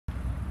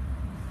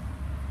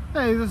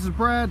Hey, this is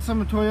Brad,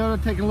 Summit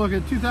Toyota, taking a look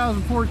at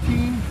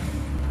 2014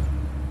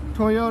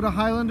 Toyota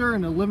Highlander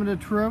in a limited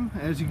trim.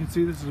 As you can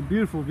see, this is a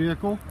beautiful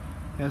vehicle.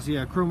 It has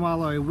the chrome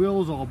alloy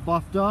wheels all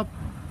buffed up,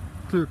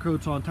 clear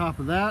coats on top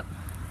of that.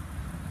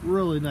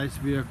 Really nice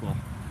vehicle.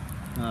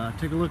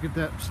 Take a look at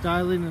that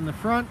styling in the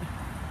front.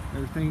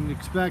 Everything you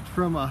expect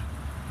from a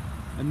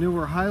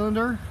newer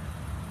Highlander.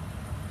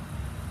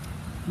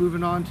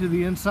 Moving on to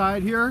the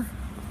inside here.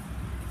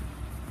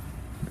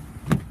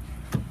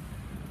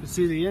 You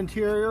see the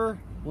interior,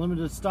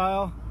 limited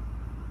style,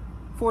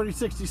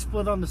 40-60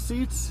 split on the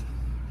seats.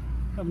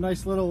 Have a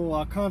nice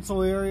little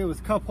console area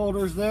with cup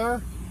holders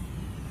there.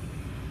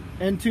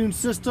 N-tune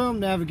system,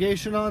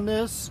 navigation on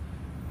this,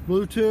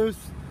 Bluetooth,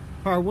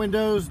 power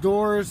windows,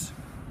 doors,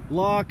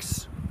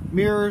 locks,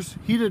 mirrors,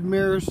 heated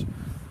mirrors,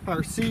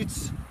 power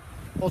seats.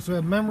 Also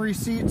have memory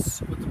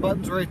seats with the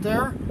buttons right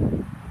there.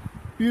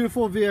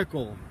 Beautiful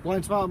vehicle,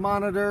 blind spot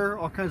monitor,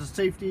 all kinds of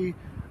safety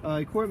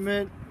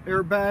equipment,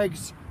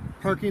 airbags,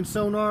 parking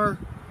sonar,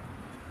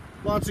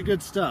 lots of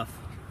good stuff.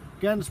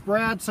 Again, it's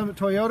Brad, Summit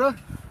Toyota.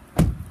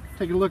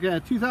 Taking a look at a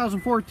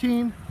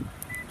 2014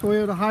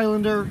 Toyota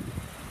Highlander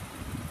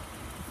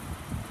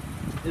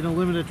in a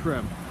limited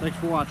trim. Thanks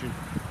for watching.